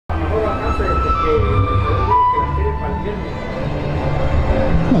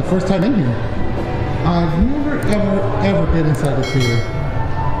My first time in here. I've never, ever been inside the theater.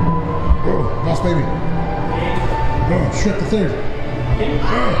 Oh, lost baby. Oh, shut the theater.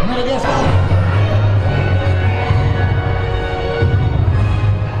 Oh, Madagascar.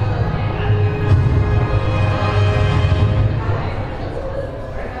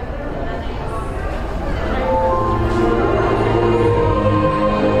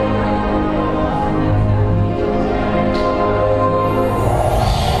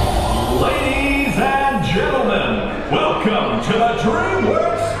 Welcome to the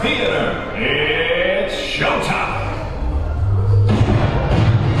Dreamworks Theater. It's showtime.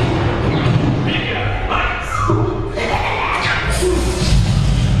 Bigger lights.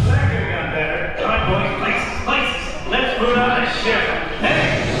 That could have gone better. All right, boys, places. Let's put on a show. Hey,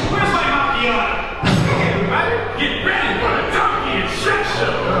 where's my macchiato? Okay, everybody, get ready for the donkey and Shrek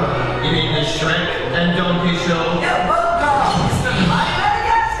show. You mean the Shrek and Donkey show? Yeah, both it's the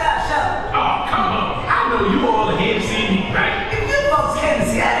Madagascar show. Oh, come on. I know you all are here to see me, right? If you folks came to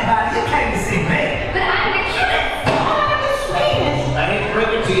see anybody, you came to see me. But I'm the cutest. I'm the sweetest. I hate to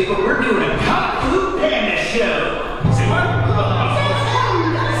break it to you, but we're doing a Kung Fu Panda show. See what?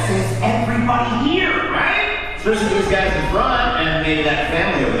 This is everybody here, Right? Especially these guys in front and maybe that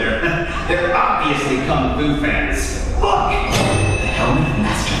family over there. They're obviously Kung Fu fans. Look! The helmet of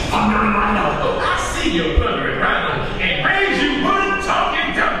Master Thundering Rhino. I see your thundering rhino and praise you wood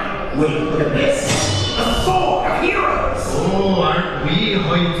talking donkey. Wait, look at this. The sword of heroes. Oh, aren't we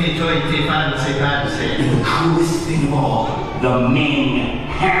hoity-toity fancy? And the coolest thing of all, the Ming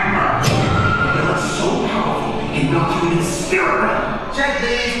Hammer. It looks so powerful, it can knock you into the spirit realm. Check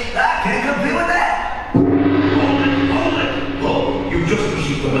these. I can't compete with that. Hold it. Oh, you just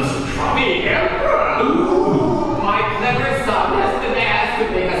received a message from me, Emperor. Ooh. My clever son has been asked to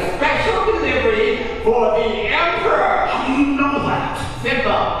make a special delivery for the Emperor. How do you know that?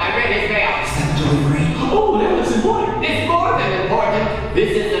 Simple. I read his mail. Is that delivery? Oh, that was important. It's more than important.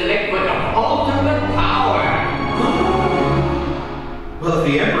 This is the liquid of ultimate power. Well, if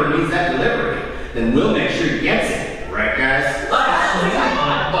the Emperor needs that delivery, then we'll make sure he gets it. Right, guys?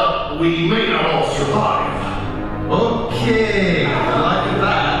 But we may not all survive. Okay, I like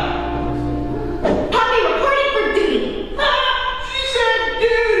that. Patti reporting for duty. She said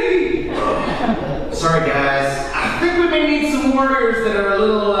duty! Sorry, guys. I think we may need some orders that are a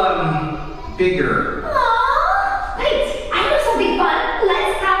little, bigger. Aww. Wait, I know something fun.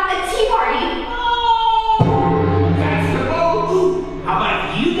 Let's have a tea party. That's the vote! How about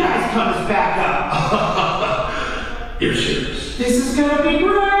if you guys come us back up? You're serious. This is gonna be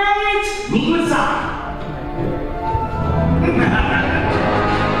great! Meet with I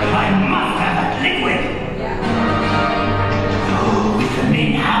must have that liquid. Oh, with the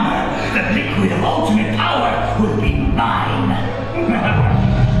Ming Hammer, the liquid of ultimate power will be mine.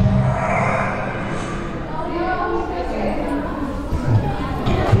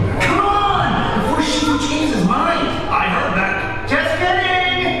 Come on! Before Shifu changes his mind. I heard that. Just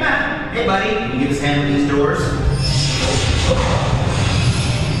kidding! Hey, buddy, can you give us a hand with these doors?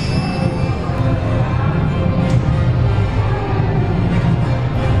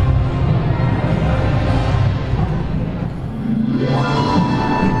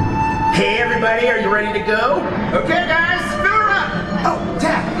 Hey, everybody, are you ready to go? Okay, guys, fill her up! Oh,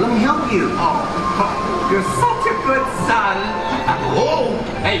 Dad, let me help you. Oh, you're such a good son. Whoa!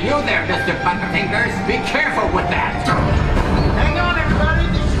 Hey, you there, Mr. Butterfingers. Be careful with that. Hang on, everybody,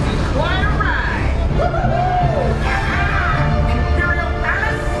 this should be quite a ride! Imperial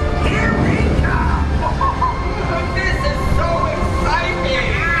Palace, here we come! This is so exciting.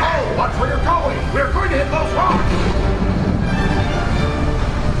 Oh, watch where you're going. We're going to hit those rocks.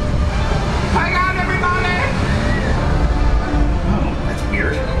 Hang on, everybody. Oh, that's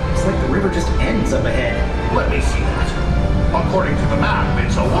weird. It's like the river just ends up ahead. Let me see that. According to the map,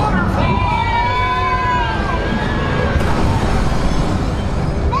 it's a waterfall.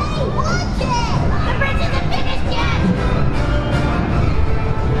 Hey, watch it! The bridge isn't finished yet.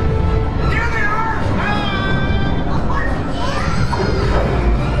 There they are!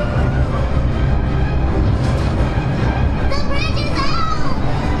 The bridge is out.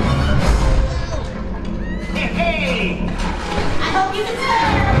 Hey! I hope you can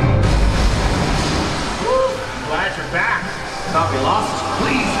swim. Glad you're back. Thought we lost.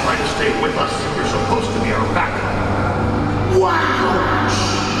 Please try to stay with us. You're supposed to be our backup. Wow!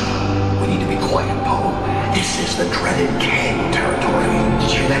 We need to be quiet, Poe. This is the dreaded Kang territory.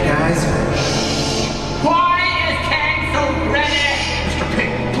 Did you hear that, guys? Why is Kang so ready? Mr.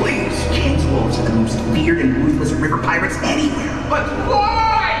 Pig, please. King's wolves are the most feared and ruthless river pirates anywhere. But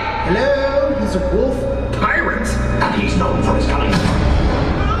why? Hello, Desert Wolf, pirates, and he's known for his cunning.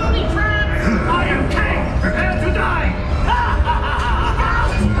 I am king! Prepare to die!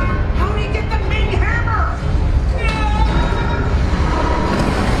 How do you get the Ming hammer?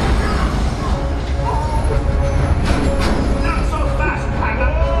 Not so fast, Panda!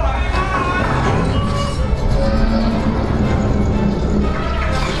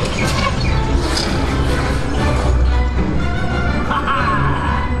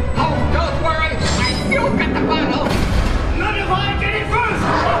 Oh, don't worry. I still got the bottle. Not if I get it first!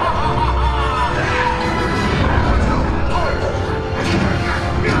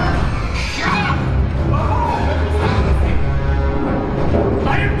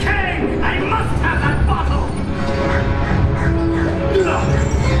 I am king! I must have that bottle!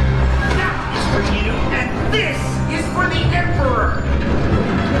 That is for you, and this is for the Emperor!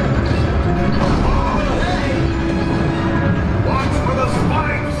 Watch for the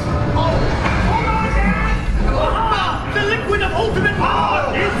spikes! Oh! Hold on, Dad! Aha! The liquid of ultimate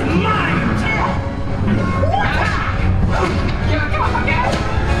power is mine! Give it up again.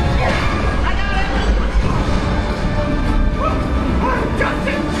 I got it. Just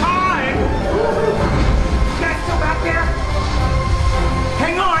in time! Guys still back there?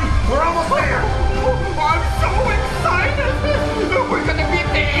 Hang on! We're almost there! I'm so excited. We're gonna beat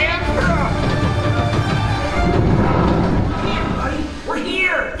the Emperor. Here, buddy! We're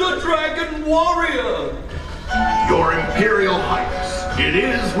here! The Dragon Warrior! Your Imperial Highness, it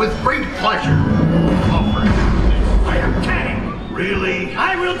is with great pleasure offered. I am king! Really?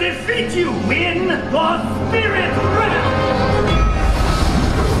 I will defeat you in the spirit realm!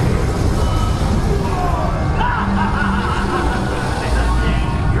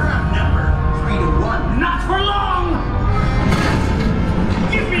 You're outnumbered 3-1. Not for long!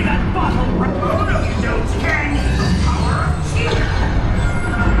 Give me that bottle! Oh, no, you don't, King! The power of cheer!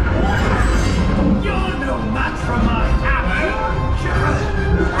 You're no match for my hammer!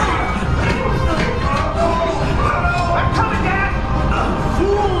 I'm coming, Dad!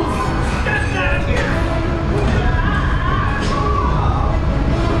 Fools! Stand down here!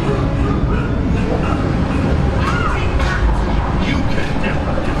 You can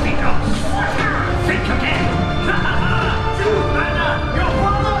never defeat us. Think again! Choose, Panda! Your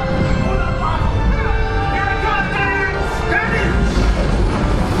father or the bottle! Here it comes, Dad! Stand in!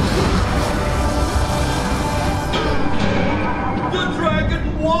 The Dragon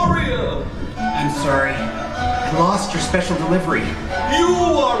Warrior! I'm sorry. I lost your special delivery. You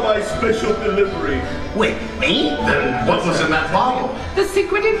are my special delivery. Wait, me? Then what was in that bottle? The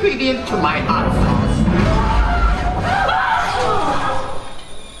secret ingredient to my hot sauce.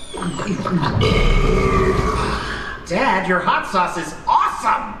 Dad, your hot sauce is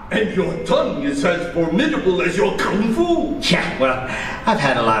awesome! And your tongue is as formidable as your kung fu. Yeah, well, I've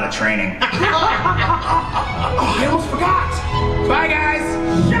had a lot of training. I almost forgot. Bye, guys.